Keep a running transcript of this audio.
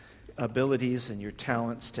abilities and your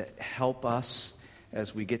talents to help us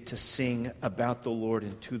as we get to sing about the Lord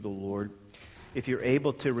and to the Lord. If you're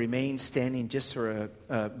able to remain standing just for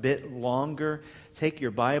a bit longer, take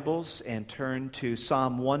your Bibles and turn to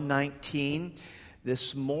Psalm 119.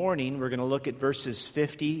 This morning, we're going to look at verses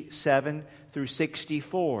 57 through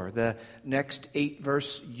 64, the next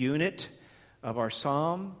 8-verse unit of our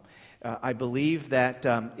psalm. I believe that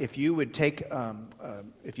if you would take,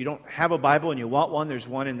 if you don't have a Bible and you want one, there's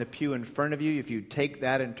one in the pew in front of you. If you take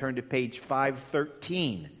that and turn to page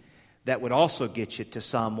 513, that would also get you to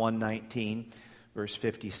Psalm 119, verse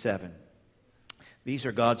 57. These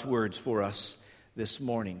are God's words for us this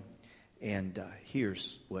morning. And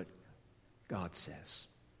here's what God says.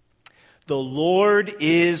 The Lord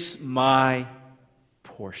is my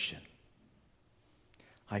portion.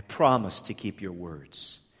 I promise to keep your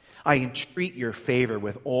words. I entreat your favor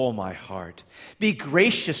with all my heart. Be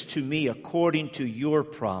gracious to me according to your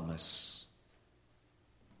promise.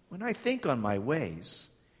 When I think on my ways,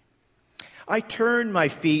 I turn my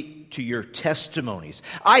feet to your testimonies.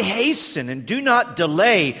 I hasten and do not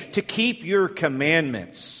delay to keep your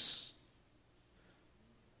commandments.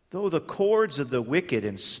 Though the cords of the wicked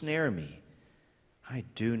ensnare me, I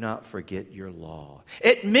do not forget your law.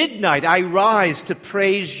 At midnight I rise to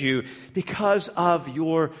praise you because of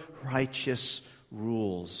your righteous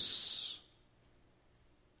rules.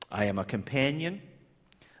 I am a companion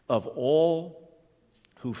of all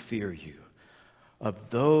who fear you,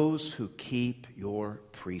 of those who keep your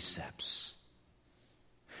precepts.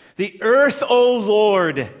 The earth, O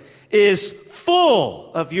Lord, is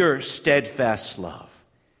full of your steadfast love.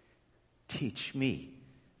 Teach me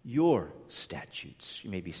your statutes.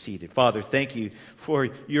 You may be seated. Father, thank you for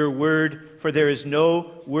your word, for there is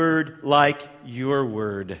no word like your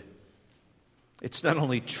word. It's not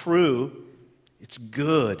only true, it's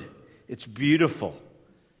good, it's beautiful.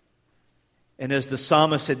 And as the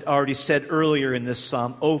psalmist had already said earlier in this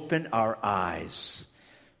psalm, open our eyes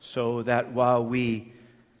so that while we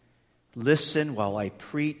listen, while I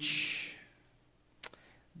preach,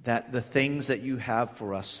 that the things that you have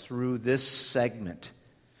for us through this segment,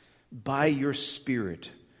 by your Spirit,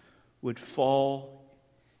 would fall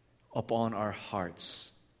upon our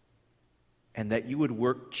hearts, and that you would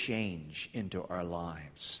work change into our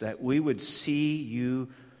lives, that we would see you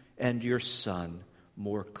and your Son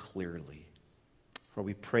more clearly. For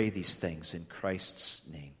we pray these things in Christ's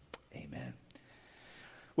name. Amen.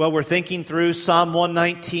 Well, we're thinking through Psalm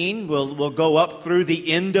 119. We'll go up through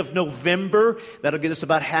the end of November. That'll get us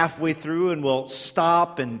about halfway through, and we'll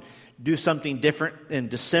stop and do something different in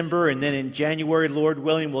December. And then in January, Lord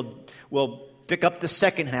willing, we'll pick up the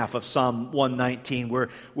second half of Psalm 119. We're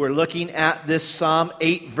looking at this psalm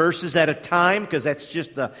 8 verses at a time, because that's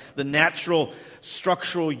just the natural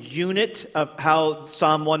structural unit of how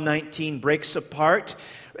Psalm 119 breaks apart.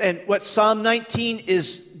 And what Psalm 19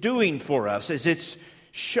 is doing for us is it's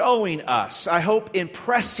showing us, I hope,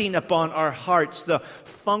 impressing upon our hearts the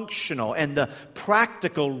functional and the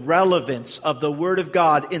practical relevance of the Word of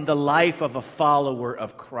God in the life of a follower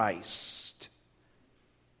of Christ.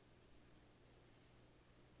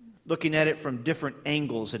 Looking at it from different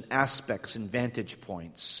angles and aspects and vantage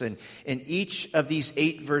points. And each of these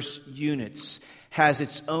 8-verse units has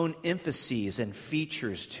its own emphases and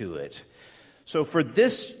features to it. So for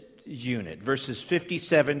this unit, verses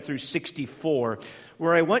 57 through 64,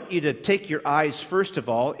 where I want you to take your eyes, first of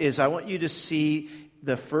all, is I want you to see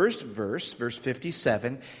the first verse, verse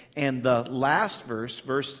 57, and the last verse,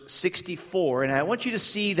 verse 64. And I want you to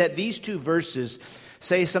see that these two verses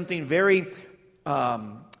say something very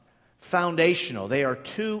foundational. They are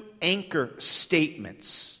two anchor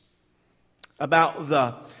statements about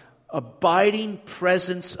the abiding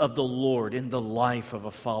presence of the Lord in the life of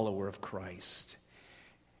a follower of Christ.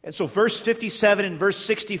 And so verse 57 and verse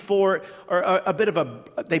 64 are a bit of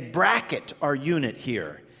they bracket our unit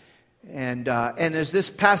here. And as this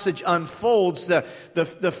passage unfolds,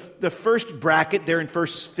 the first bracket there in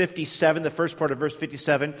verse 57, the first part of verse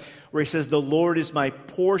 57, where he says, "The Lord is my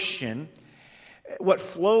portion," what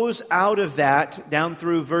flows out of that down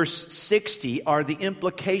through verse 60 are the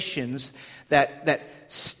implications that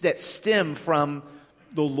stem from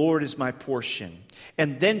 "the Lord is my portion."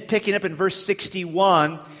 And then picking up in verse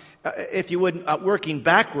 61, if you would, working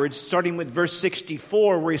backwards, starting with verse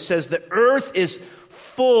 64, where he says, "The earth is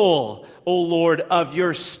full, O Lord, of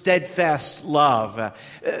your steadfast love."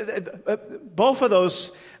 Both of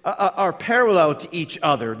those are parallel to each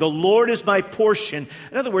other. The Lord is my portion.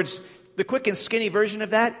 In other words, the quick and skinny version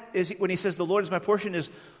of that is when he says, "The Lord is my portion," is,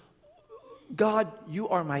 God, you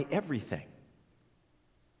are my everything.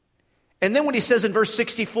 And then when he says in verse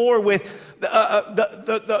 64, with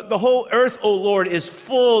the whole earth, O Lord, is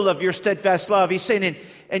full of your steadfast love, he's saying,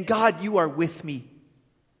 and God, you are with me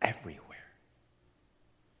everywhere.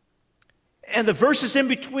 And the verses in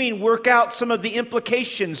between work out some of the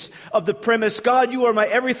implications of the premise, God, you are my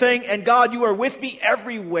everything, and God, you are with me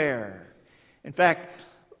everywhere. In fact,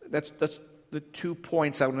 that's the 2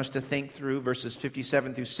 points I want us to think through. Verses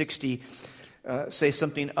 57 through 60 say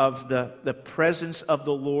something of the presence of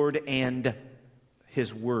the Lord and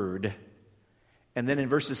His Word. And then in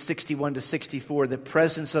verses 61 to 64, the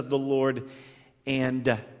presence of the Lord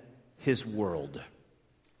and His world.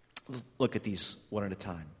 Let's look at these one at a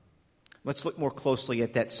time. Let's look more closely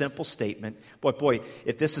at that simple statement. Boy,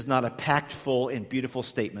 if this is not a packed full and beautiful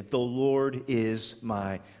statement, the Lord is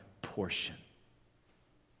my portion.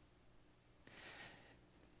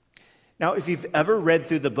 Now, if you've ever read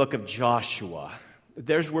through the book of Joshua,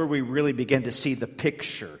 there's where we really begin to see the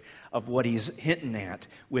picture of what he's hinting at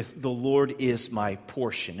with the Lord is my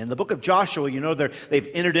portion. In the book of Joshua, you know, they've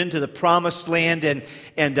entered into the promised land and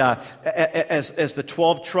as the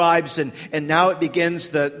 12 tribes, and now it begins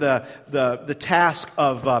the task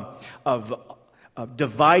of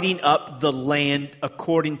dividing up the land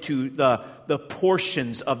according to the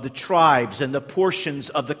portions of the tribes and the portions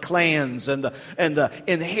of the clans and the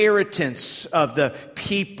inheritance of the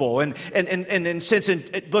people. And since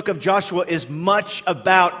the book of Joshua is much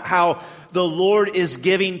about how the Lord is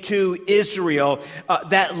giving to Israel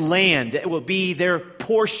that land, it will be their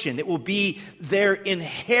portion. It will be their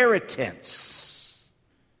inheritance.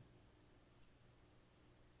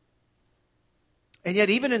 And yet,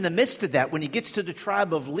 even in the midst of that, when he gets to the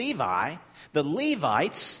tribe of Levi, the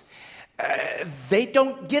Levites, they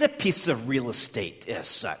don't get a piece of real estate as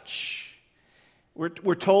such. We're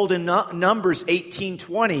told in Numbers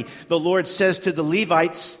 18:20, the Lord says to the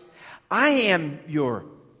Levites, I am your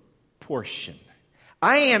portion.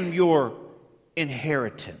 I am your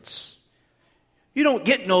inheritance. You don't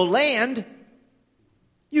get no land.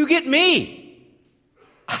 You get me.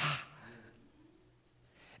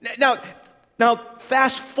 Now,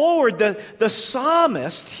 fast forward, the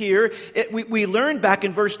psalmist here, we learned back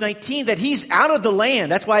in verse 19 that he's out of the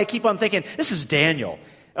land. That's why I keep on thinking, this is Daniel,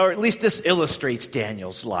 or at least this illustrates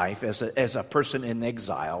Daniel's life as a person in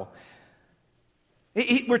exile.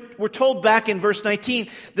 We're told back in verse 19,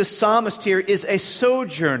 the psalmist here is a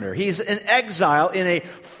sojourner. He's an exile in a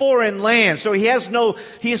foreign land. So he has no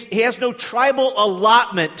tribal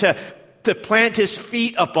allotment to plant his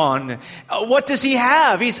feet upon. What does he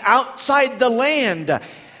have? He's outside the land.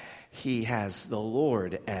 He has the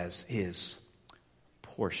Lord as his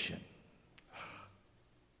portion.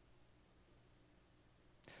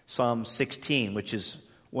 Psalm 16, which is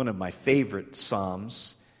one of my favorite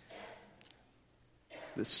psalms.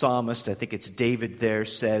 The psalmist, I think it's David there,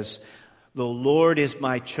 says, the Lord is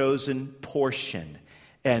my chosen portion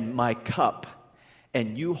and my cup,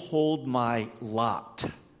 and you hold my lot.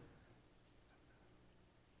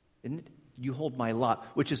 You hold my lot,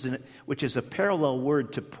 which is a parallel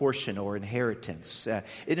word to portion or inheritance. Isn't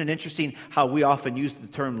it interesting how we often use the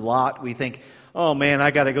term lot? We think, oh man,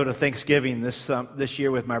 I got to go to Thanksgiving this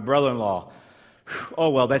year with my brother-in-law. Oh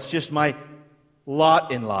well, that's just my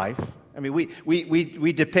lot in life. I mean,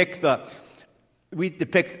 we depict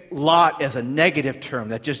lot as a negative term.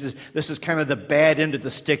 That just is, this is kind of the bad end of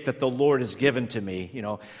the stick that the Lord has given to me, you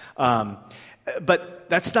know. But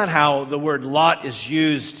that's not how the word lot is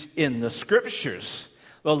used in the Scriptures.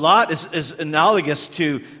 The lot is analogous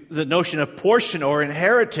to the notion of portion or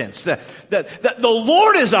inheritance. That the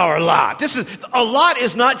Lord is our lot. A lot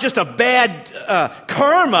is not just a bad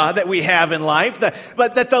karma that we have in life,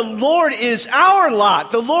 but that the Lord is our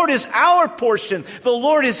lot. The Lord is our portion. The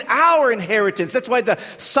Lord is our inheritance. That's why the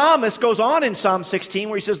psalmist goes on in Psalm 16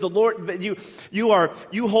 where he says, "The Lord,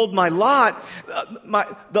 you hold my lot.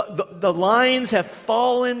 The lines have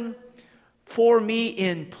fallen for me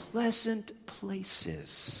in pleasant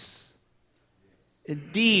places.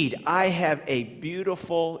 Indeed, I have a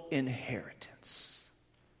beautiful inheritance."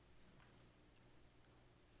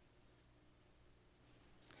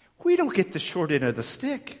 We don't get the short end of the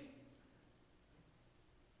stick.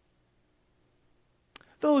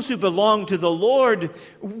 Those who belong to the Lord,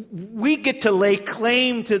 we get to lay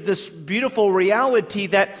claim to this beautiful reality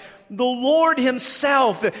that the Lord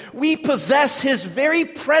Himself, we possess His very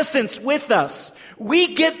presence with us.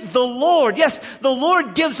 We get the Lord. Yes, the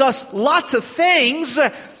Lord gives us lots of things,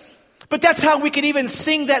 but that's how we can even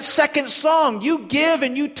sing that second song. You give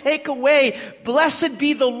and you take away. Blessed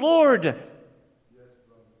be the Lord.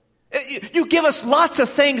 You give us lots of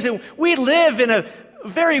things, and we live in a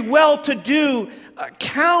very well-to-do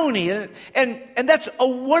county. And that's a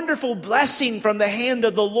wonderful blessing from the hand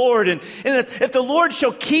of the Lord. And if the Lord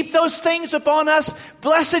shall keep those things upon us,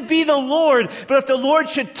 blessed be the Lord. But if the Lord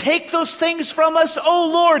should take those things from us,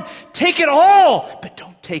 oh Lord, take it all, but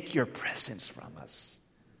don't take your presence from us.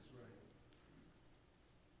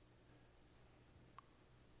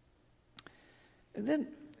 And then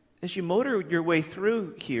as you motor your way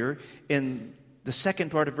through here in the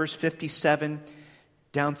second part of verse 57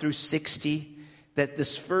 down through 60, that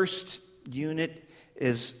this first unit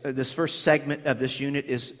is, this first segment of this unit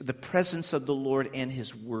is the presence of the Lord and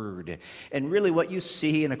His Word. And really what you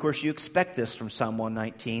see, and of course you expect this from Psalm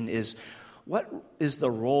 119, is what is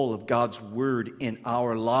the role of God's Word in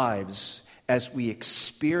our lives as we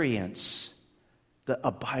experience the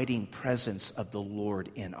abiding presence of the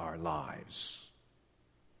Lord in our lives.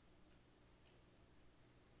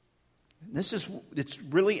 It's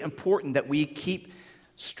really important that we keep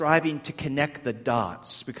striving to connect the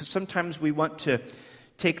dots, because sometimes we want to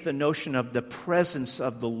take the notion of the presence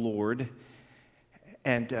of the Lord,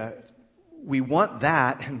 and we want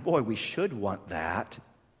that, and boy, we should want that.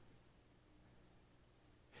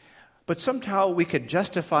 But somehow we could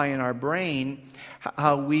justify in our brain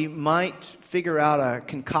how we might figure out a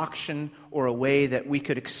concoction or a way that we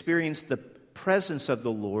could experience the presence of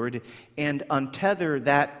the Lord and untether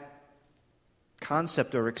that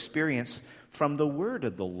concept or experience from the word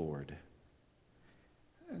of the Lord.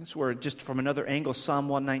 And that's where, just from another angle, Psalm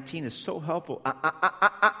 119 is so helpful.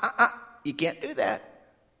 You can't do that.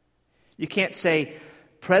 You can't say,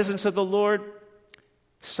 presence of the Lord,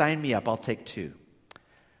 sign me up, I'll take 2.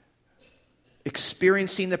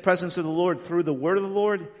 Experiencing the presence of the Lord through the word of the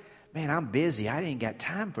Lord, man, I'm busy. I didn't got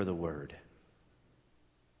time for the word.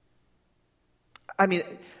 I mean,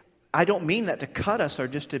 I don't mean that to cut us or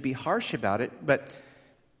just to be harsh about it, but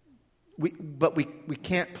we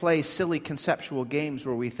can't play silly conceptual games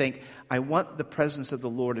where we think, I want the presence of the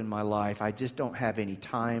Lord in my life. I just don't have any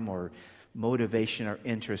time or motivation or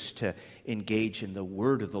interest to engage in the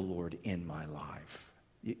word of the Lord in my life.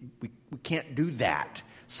 We can't do that.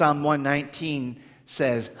 Psalm 119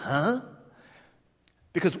 says,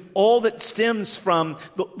 Because all that stems from,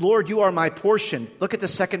 Lord, you are my portion. Look at the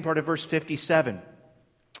second part of verse 57.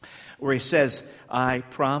 Where he says, I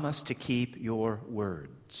promise to keep your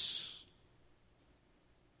words.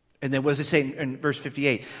 And then what does it say in verse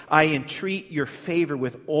 58? I entreat your favor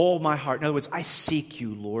with all my heart. In other words, I seek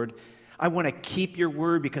you, Lord. I want to keep your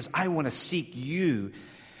word because I want to seek you.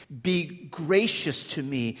 Be gracious to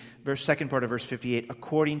me, second part of verse 58,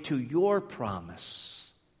 according to your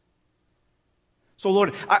promise. So,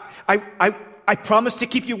 Lord, I promise to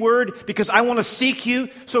keep your word because I want to seek you.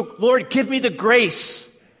 So, Lord, give me the grace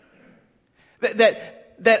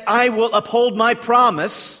that I will uphold my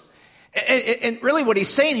promise. And really what he's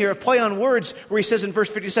saying here, a play on words, where he says in verse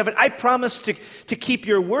 57, I promise to keep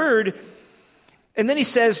your word. And then he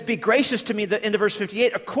says, be gracious to me, the end of verse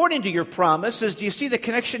 58, according to your promises. Do you see the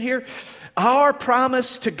connection here? Our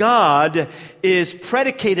promise to God is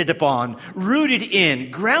predicated upon, rooted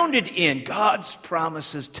in, grounded in God's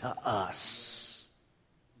promises to us.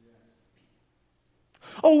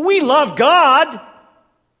 Oh, we love God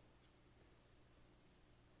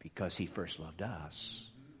because He first loved us.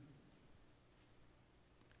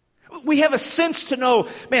 We have a sense to know,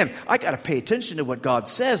 man, I got to pay attention to what God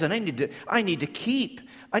says, and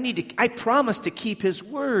I promise to keep His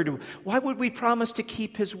word. Why would we promise to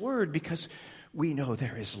keep His word? Because we know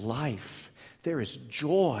there is life, there is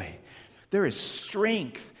joy, there is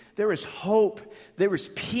strength, there is hope, there is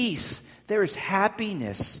peace, there is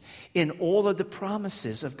happiness in all of the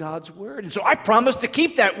promises of God's word. And so I promise to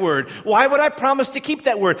keep that word. Why would I promise to keep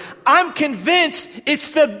that word? I'm convinced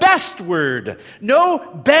it's the best word.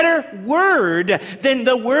 No better word than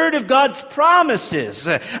the word of God's promises.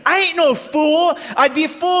 I ain't no fool. I'd be a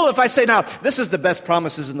fool if I say, now, this is the best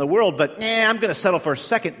promises in the world, but I'm going to settle for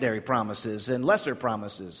secondary promises and lesser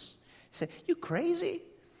promises. You say, you crazy?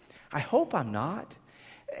 I hope I'm not.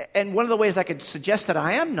 And one of the ways I could suggest that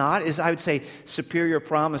I am not is I would say superior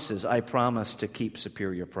promises. I promise to keep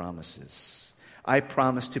superior promises. I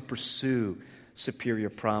promise to pursue superior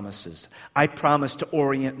promises. I promise to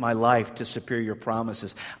orient my life to superior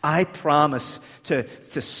promises. I promise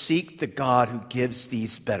to seek the God who gives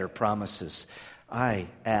these better promises. I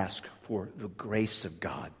ask for the grace of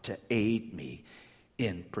God to aid me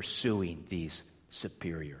in pursuing these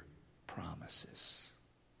superior promises.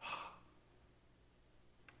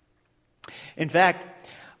 In fact,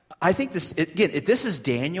 I think this is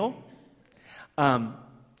Daniel. One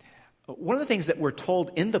of the things that we're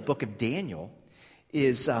told in the book of Daniel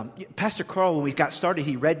is, Pastor Carl, when we got started,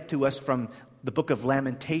 he read to us from the book of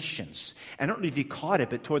Lamentations. I don't know if you caught it,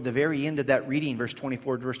 but toward the very end of that reading, verse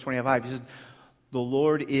 24 to verse 25, he says, the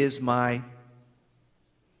Lord is my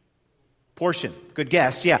portion. Good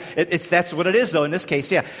guess. Yeah, that's what it is, though, in this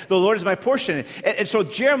case. Yeah, the Lord is my portion. And so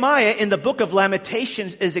Jeremiah, in the book of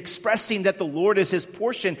Lamentations, is expressing that the Lord is his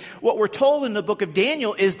portion. What we're told in the book of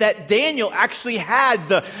Daniel is that Daniel actually had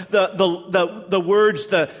the words,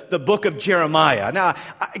 the book of Jeremiah. Now,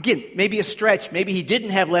 again, maybe a stretch. Maybe he didn't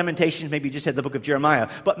have Lamentations. Maybe he just had the book of Jeremiah.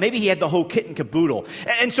 But maybe he had the whole kit and caboodle.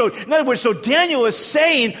 And so, in other words, so Daniel is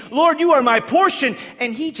saying, Lord, you are my portion.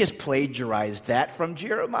 And he just plagiarized that from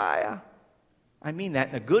Jeremiah. I mean that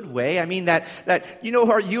in a good way. I mean that you know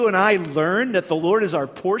how you and I learn that the Lord is our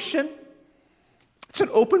portion? It's an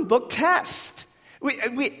open book test.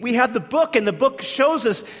 We have the book, and the book shows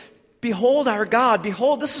us, behold our God.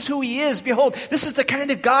 Behold, this is who he is. Behold, this is the kind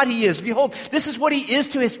of God he is. Behold, this is what he is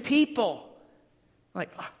to his people. Like,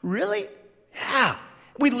 really? Yeah.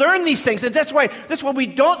 We learn these things, and that's why we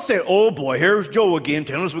don't say, oh boy, here's Joe again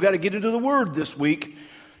telling us we got to get into the Word this week.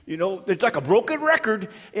 You know, it's like a broken record.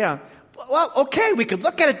 Yeah. Well, okay, we could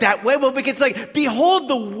look at it that way. Well, it's like, behold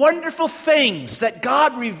the wonderful things that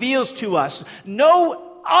God reveals to us.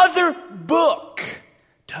 No other book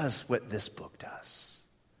does what this book does.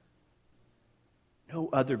 No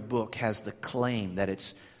other book has the claim that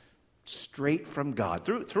it's straight from God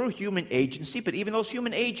through human agency, but even those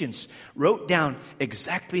human agents wrote down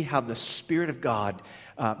exactly how the Spirit of God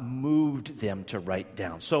moved them to write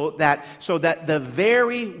down, so that the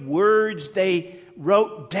very words they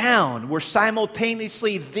wrote down were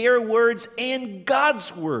simultaneously their words and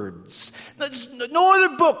God's words. No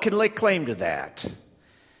other book can lay claim to that.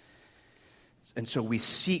 And so we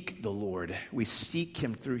seek the Lord. We seek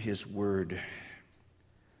him through his word.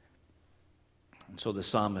 And so the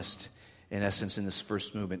psalmist, in essence, in this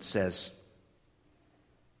first movement says,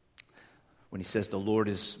 when he says, the Lord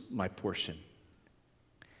is my portion,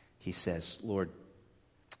 he says, Lord,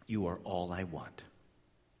 you are all I want.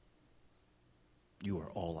 You are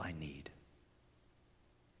all I need.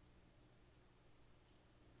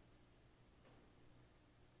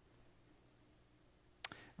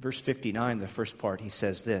 Verse 59, the first part, he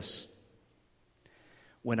says this,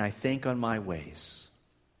 when I think on my ways.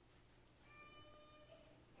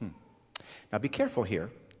 Now be careful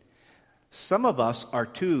here. Some of us are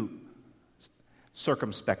too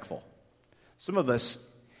circumspectful. Some of us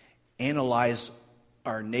analyze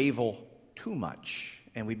our navel too much,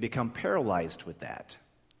 and we become paralyzed with that.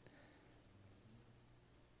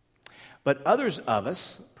 But others of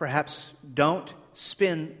us perhaps don't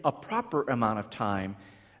spend a proper amount of time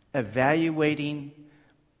evaluating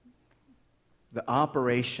the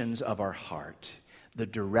operations of our heart, the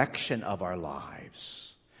direction of our lives,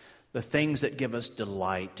 the things that give us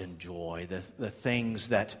delight and joy, the things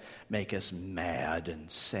that make us mad and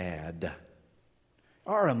sad.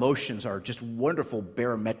 Our emotions are just wonderful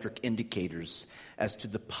barometric indicators as to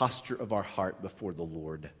the posture of our heart before the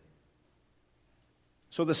Lord.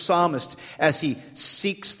 So the psalmist, as he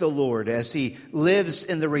seeks the Lord, as he lives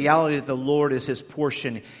in the reality that the Lord is his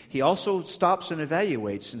portion, he also stops and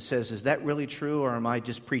evaluates and says, is that really true, or am I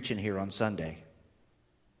just preaching here on Sunday?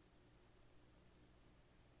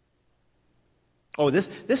 Oh, this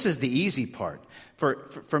is the easy part.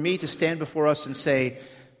 For me to stand before us and say,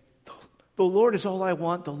 the Lord is all I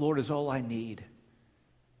want, the Lord is all I need.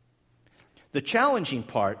 The challenging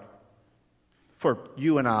part for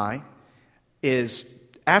you and I is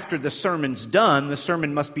after the sermon's done, the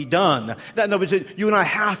sermon must be done. In other words, you and I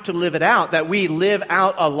have to live it out, that we live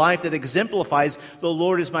out a life that exemplifies the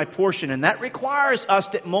Lord is my portion. And that requires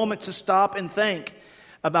us at moments to stop and think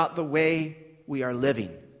about the way we are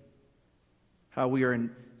living, how we are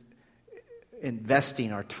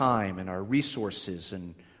investing our time and our resources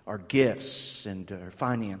and our gifts and our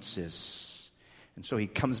finances. And so he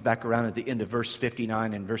comes back around at the end of verse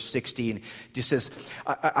 59 and verse 60 and just says,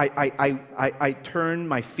 I turn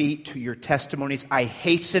my feet to your testimonies. I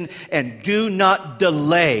hasten and do not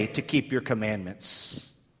delay to keep your commandments.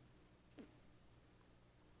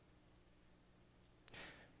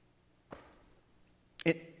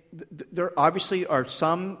 There obviously are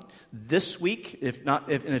some this week, if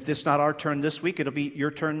this is not our turn this week, it'll be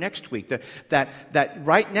your turn next week. That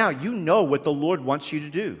right now you know what the Lord wants you to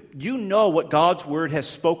do. You know what God's word has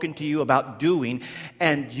spoken to you about doing,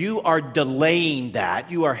 and you are delaying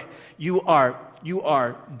that. You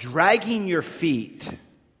are dragging your feet.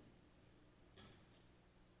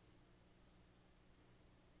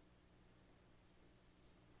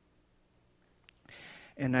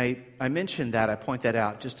 And I mention that, I point that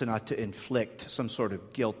out just not to inflict some sort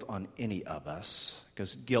of guilt on any of us,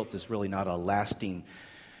 because guilt is really not a lasting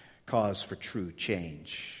cause for true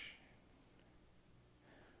change.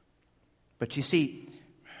 But you see,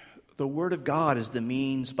 the Word of God is the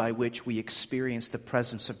means by which we experience the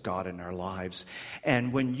presence of God in our lives.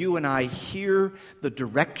 And when you and I hear the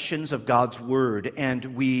directions of God's Word and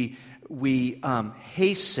we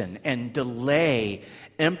hasten and delay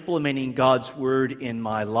implementing God's Word in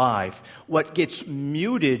my life, what gets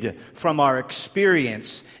muted from our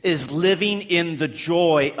experience is living in the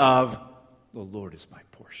joy of, the Lord is my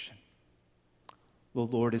portion. The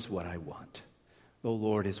Lord is what I want. The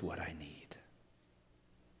Lord is what I need.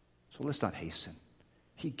 So let's not hasten.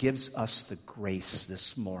 He gives us the grace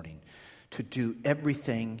this morning to do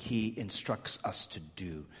everything He instructs us to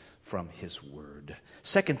do from His Word.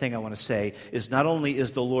 Second thing I want to say is not only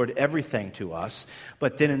is the Lord everything to us,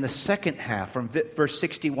 but then in the second half, from verse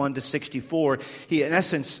 61 to 64, He in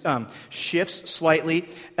essence shifts slightly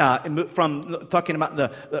from talking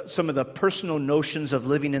about some of the personal notions of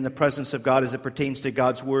living in the presence of God as it pertains to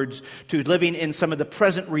God's words to living in some of the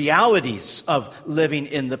present realities of living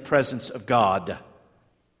in the presence of God.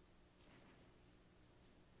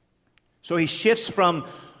 So He shifts from,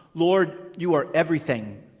 Lord, you are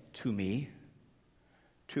everything to me,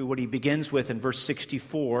 to what He begins with in verse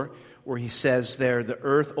 64, where He says there, the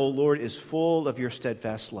earth, O Lord, is full of your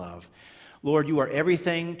steadfast love. Lord, you are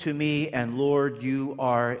everything to me, and Lord, you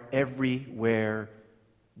are everywhere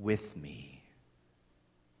with me.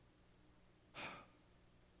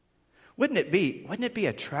 Wouldn't it be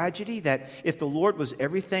a tragedy that if the Lord was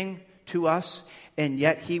everything to us, and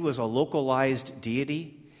yet He was a localized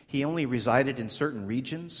deity, He only resided in certain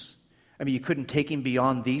regions? I mean, you couldn't take Him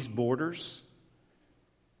beyond these borders?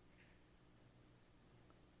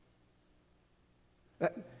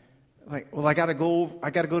 Well, I got to go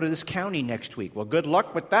to this county next week. Well, good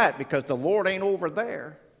luck with that, because the Lord ain't over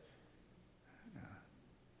there.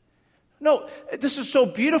 No, this is so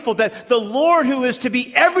beautiful that the Lord, who is to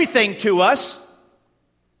be everything to us,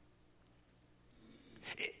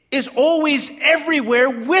 is always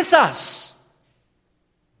everywhere with us.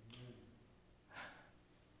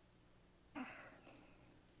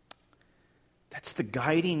 That's the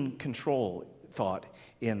guiding control thought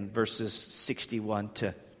in verses 61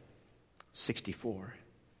 to 64.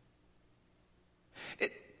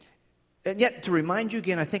 And yet, to remind you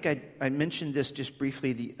again, I think I mentioned this just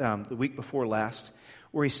briefly the week before last,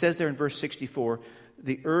 where He says there in verse 64,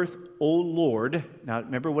 the earth, O Lord. Now,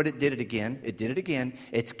 remember what it did it again. It did it again.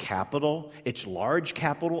 It's capital, it's large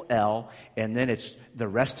capital L, and then it's the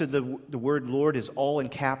rest of the word Lord is all in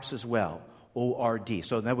caps as well. O-R-D.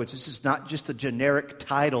 So in other words, this is not just a generic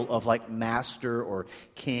title of like master or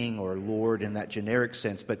king or Lord in that generic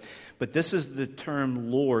sense, but this is the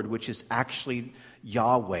term Lord, which is actually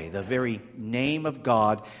Yahweh, the very name of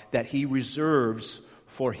God that He reserves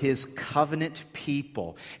for His covenant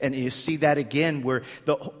people. And you see that again where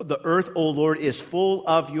the earth, O Lord, is full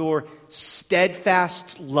of your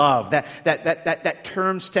steadfast love. That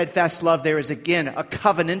term steadfast love there is again a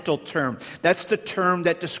covenantal term. That's the term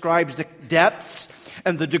that describes the depths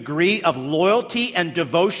and the degree of loyalty and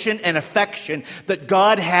devotion and affection that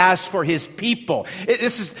God has for His people.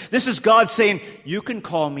 This is God saying, you can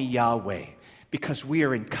call me Yahweh, because we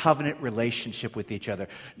are in covenant relationship with each other.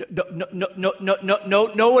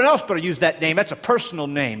 No one else better use that name. That's a personal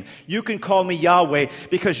name. You can call me Yahweh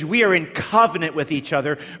because we are in covenant with each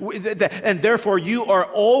other. And therefore you are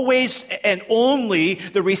always and only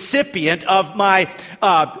the recipient of my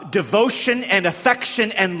devotion and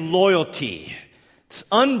affection and loyalty. It's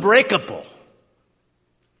unbreakable.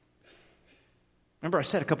 Remember I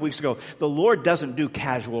said a couple weeks ago, the Lord doesn't do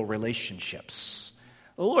casual relationships.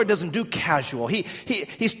 The Lord doesn't do casual.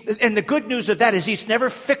 He's, and the good news of that is He's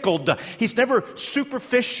never fickle. He's never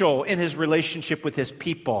superficial in His relationship with His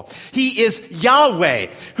people. He is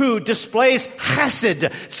Yahweh, who displays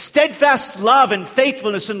chesed, steadfast love and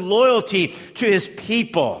faithfulness and loyalty to His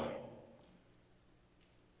people.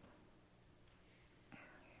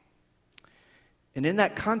 And in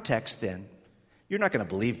that context, then, you're not going to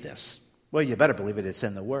believe this. Well, you better believe it. It's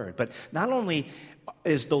in the Word. But not only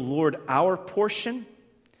is the Lord our portion,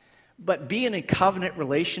 but being in covenant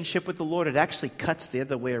relationship with the Lord, it actually cuts the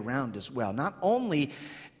other way around as well. Not only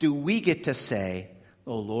do we get to say,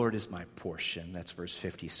 "Oh, Lord is my portion," that's verse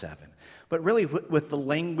 57, but really with the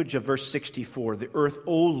language of verse 64, the earth,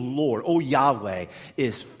 "O Lord, O Yahweh,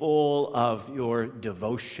 is full of your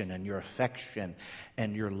devotion and your affection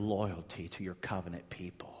and your loyalty to your covenant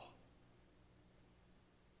people."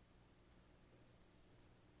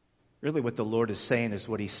 Really what the Lord is saying is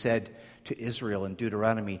what He said to Israel in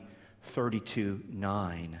Deuteronomy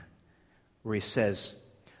 32:9, where He says,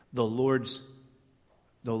 the Lord's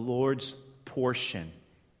portion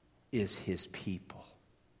is his people.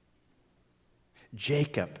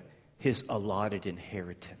 Jacob, his allotted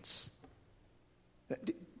inheritance.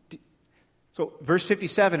 So verse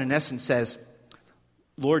 57 in essence says,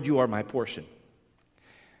 Lord, you are my portion.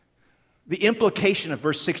 The implication of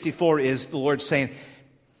verse 64 is the Lord saying,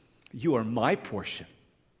 you are my portion.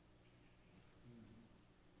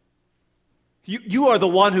 You are the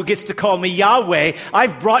one who gets to call me Yahweh.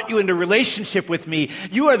 I've brought you into relationship with me.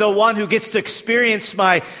 You are the one who gets to experience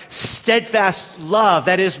my steadfast love.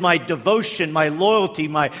 That is my devotion, my loyalty,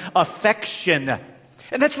 my affection.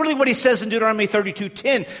 And that's really what he says in Deuteronomy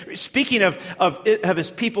 32:10. Speaking of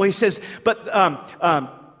his people, he says,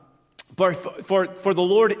 For the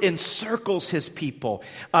Lord encircles his people.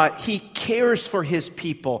 He cares for his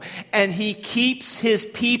people. And he keeps his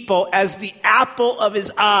people as the apple of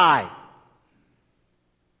his eye.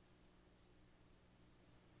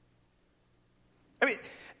 I mean,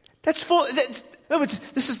 that's full.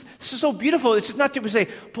 This is so beautiful. It's not to say,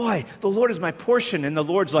 boy, the Lord is my portion. And the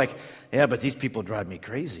Lord's like, yeah, but these people drive me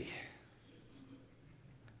crazy.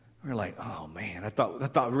 We're like, oh man, I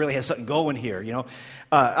thought we really had something going here, you know.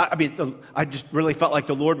 I just really felt like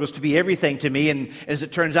the Lord was to be everything to me, and as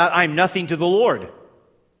it turns out, I'm nothing to the Lord.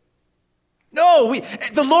 No,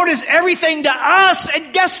 the Lord is everything to us,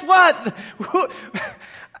 and guess what?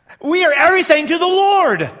 We are everything to the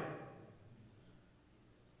Lord.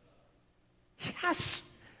 Yes.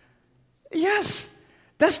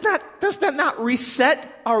 Does that not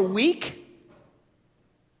reset our week?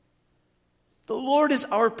 The Lord is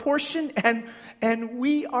our portion, and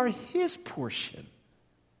we are his portion.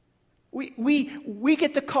 We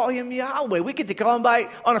get to call him Yahweh. We get to call him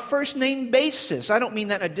on a first name basis. I don't mean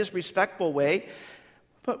that in a disrespectful way,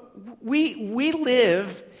 but we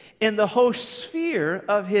live in the host sphere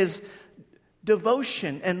of his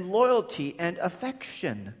devotion and loyalty and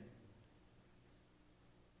affection.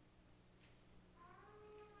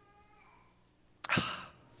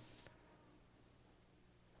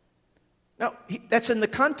 Now, that's in the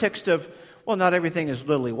context of, well, not everything is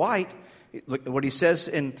lily white. Look at what he says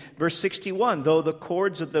in verse 61, though the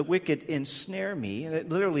cords of the wicked ensnare me.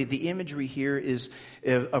 And literally, the imagery here is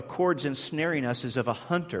of cords ensnaring us is of a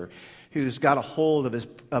hunter who's got a hold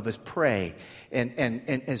of his prey. And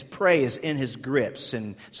his prey is in his grips.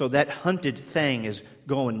 And so that hunted thing is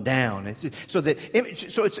going down. So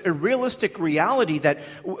it's a realistic reality that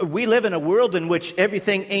we live in a world in which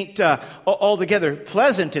everything ain't altogether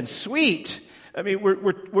pleasant and sweet. I mean,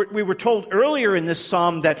 we were told earlier in this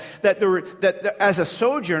psalm that as a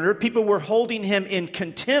sojourner, people were holding him in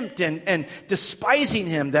contempt and despising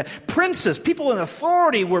him. That princes, people in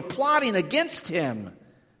authority, were plotting against him.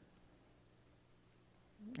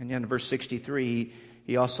 And then in verse 63,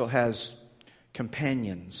 he also has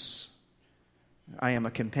companions. I am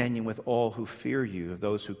a companion with all who fear you, of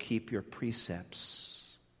those who keep your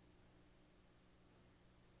precepts.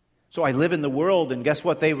 So I live in the world, and guess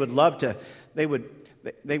what? They would love to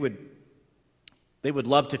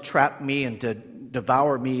love to trap me and to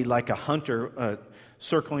devour me like a hunter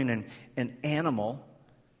circling an animal.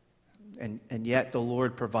 And yet the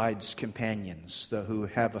Lord provides companions who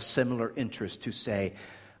have a similar interest to say,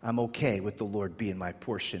 I'm okay with the Lord being my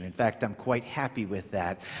portion. In fact, I'm quite happy with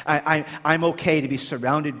that. I'm okay to be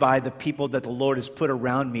surrounded by the people that the Lord has put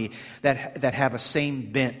around me that have a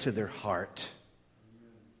same bent to their heart.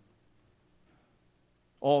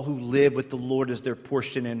 All who live with the Lord as their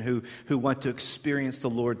portion and who want to experience the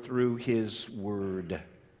Lord through his word.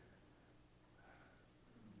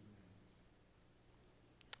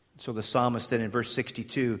 So the psalmist then in verse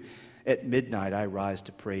 62, at midnight I rise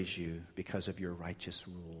to praise you because of your righteous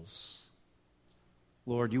rules.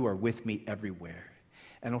 Lord, you are with me everywhere.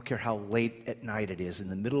 I don't care how late at night it is. In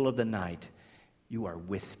the middle of the night, you are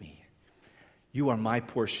with me. You are my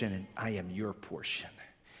portion and I am your portion.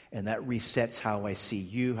 And that resets how I see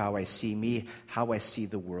you, how I see me, how I see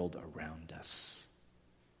the world around us.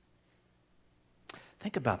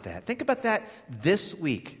 Think about that. Think about that this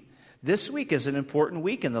week. This week is an important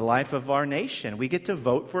week in the life of our nation. We get to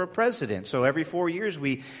vote for a president. So every 4 years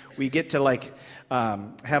we get to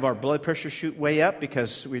have our blood pressure shoot way up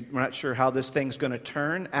because we're not sure how this thing's going to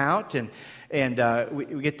turn out. And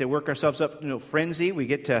we get to work ourselves up to frenzy. We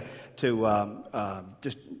get to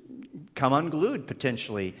just come unglued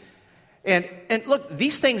potentially. And look,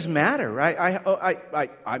 these things matter.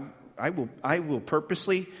 I will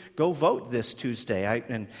purposely go vote this Tuesday.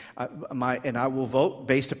 I will vote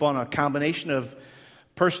based upon a combination of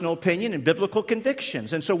personal opinion and biblical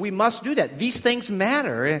convictions. And so we must do that. These things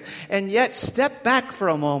matter. And yet, step back for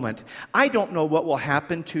a moment. I don't know what will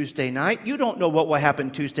happen Tuesday night. You don't know what will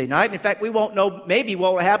happen Tuesday night. In fact, we won't know maybe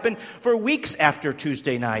what will happen for weeks after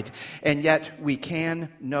Tuesday night. And yet, we can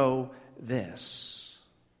know this.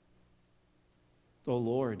 The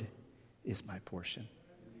Lord is my portion.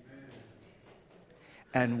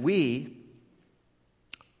 And we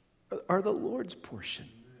are the Lord's portion.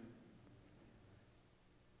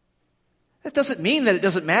 That doesn't mean that it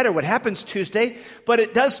doesn't matter what happens Tuesday, but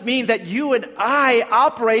it does mean that you and I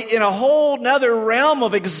operate in a whole nother realm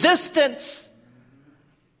of existence.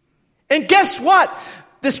 And guess what?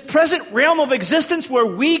 This present realm of existence where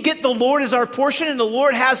we get the Lord as our portion and the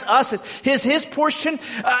Lord has us as His portion,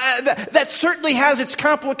 that certainly has its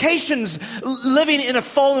complications. Living in a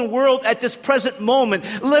fallen world at this present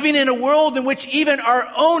moment, living in a world in which even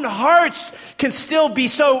our own hearts can still be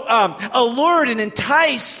so allured and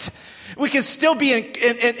enticed. We can still be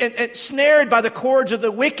ensnared by the cords of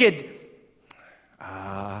the wicked.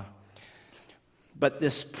 But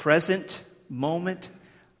this present moment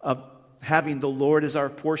of having the Lord as our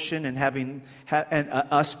portion and having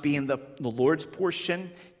us being the Lord's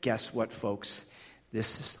portion, guess what, folks?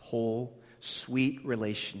 This whole sweet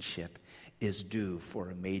relationship is due for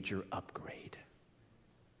a major upgrade.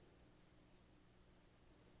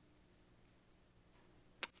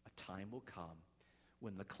 A time will come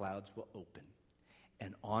when the clouds will open,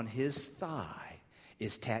 and on His thigh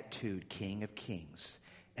is tattooed King of Kings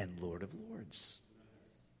and Lord of Lords.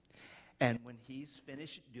 And when He's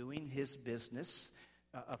finished doing His business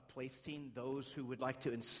of placing those who would like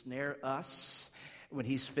to ensnare us, when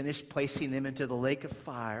He's finished placing them into the lake of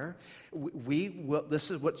fire, we will. This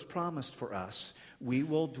is what's promised for us. We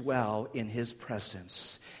will dwell in His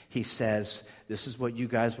presence. He says, this is what you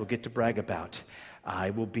guys will get to brag about.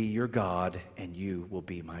 I will be your God, and you will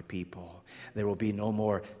be my people. There will be no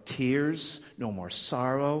more tears, no more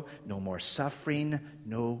sorrow, no more suffering,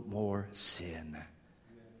 no more sin.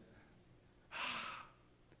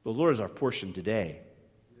 The Lord is our portion today.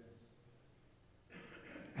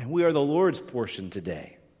 And we are the Lord's portion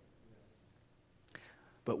today.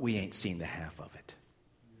 But we ain't seen the half of it.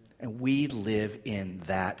 And we live in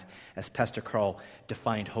that, as Pastor Carl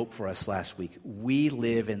defined hope for us last week. We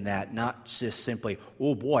live in that, not just simply,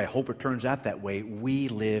 oh boy, I hope it turns out that way. We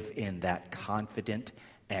live in that confident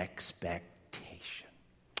expectation.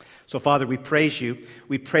 So, Father, we praise you.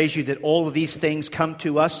 We praise you that all of these things come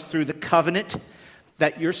to us through the covenant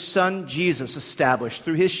that your Son Jesus established,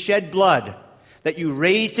 through His shed blood, that you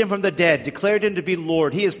raised Him from the dead, declared Him to be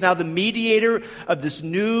Lord. He is now the mediator of this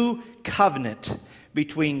new covenant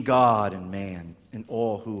between God and man and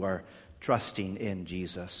all who are trusting in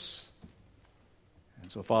Jesus.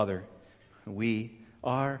 And so, Father, we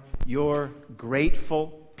are your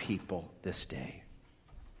grateful people this day.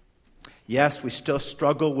 Yes, we still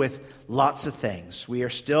struggle with lots of things. We are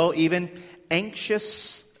still even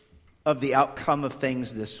anxious of the outcome of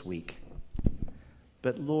things this week.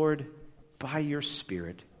 But Lord, by your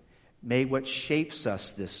Spirit, may what shapes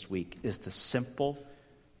us this week is the simple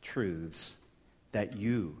truths that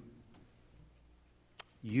you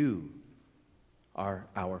are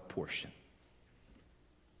our portion.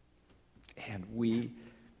 And we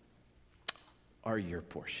are your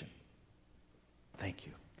portion. Thank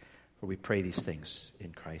you. For we pray these things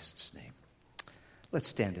in Christ's name. Let's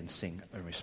stand and sing a response.